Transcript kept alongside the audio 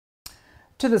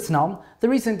To this now, the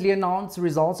recently announced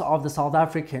results of the South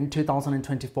African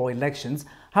 2024 elections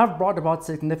have brought about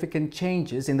significant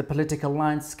changes in the political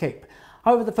landscape.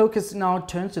 However, the focus now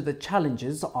turns to the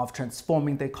challenges of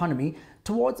transforming the economy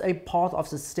towards a path of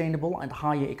sustainable and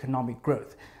higher economic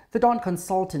growth. The Dawn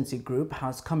Consultancy Group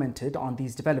has commented on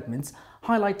these developments,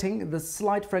 highlighting the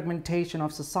slight fragmentation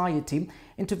of society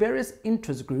into various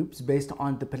interest groups based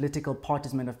on the political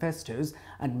parties' manifestos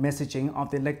and messaging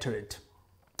of the electorate.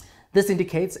 This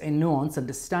indicates a nuanced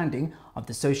understanding of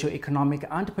the socio-economic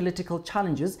and political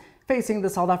challenges facing the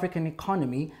South African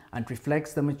economy and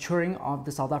reflects the maturing of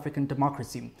the South African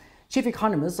democracy. Chief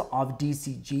Economist of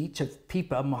DCG, Chief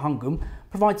Pipa Mohangum,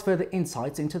 provides further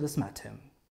insights into this matter.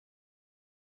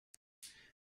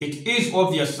 It is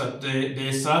obvious that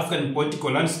the South African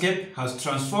political landscape has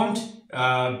transformed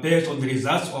based on the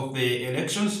results of the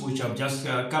elections which have just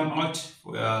come out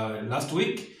last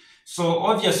week. So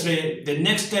obviously the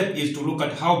next step is to look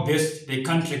at how best the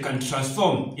country can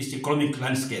transform its economic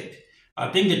landscape. I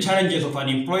think the challenges of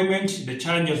unemployment, the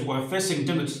challenges we're facing in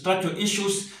terms of structural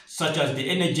issues such as the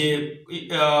energy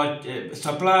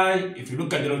supply, if you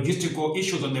look at the logistical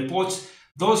issues on the ports,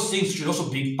 those things should also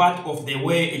be part of the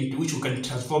way in which we can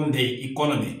transform the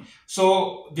economy.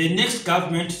 So the next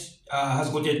government has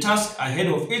got a task ahead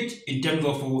of it in terms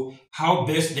of how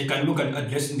best they can look at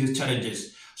addressing these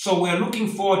challenges. So we are looking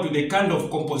forward to the kind of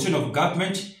composition of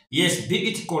government, yes, be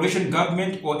it coalition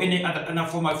government or any other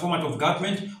format of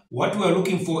government. What we are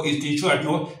looking for is to ensure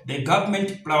that the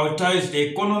government prioritizes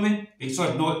the economy, so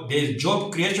that there is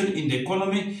job creation in the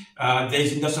economy, there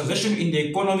is industrialization in the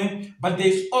economy, but there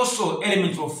is also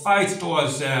elements of fight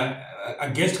towards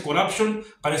against corruption,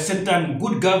 but at the same time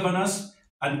good governance,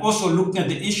 and also looking at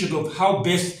the issue of how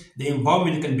best the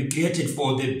environment can be created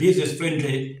for the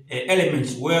business-friendly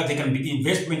elements where there can be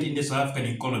investment in the South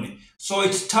African economy. So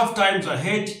it's tough times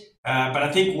ahead, but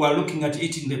I think we are looking at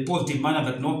it in the positive manner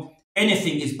that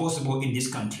anything is possible in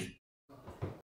this country.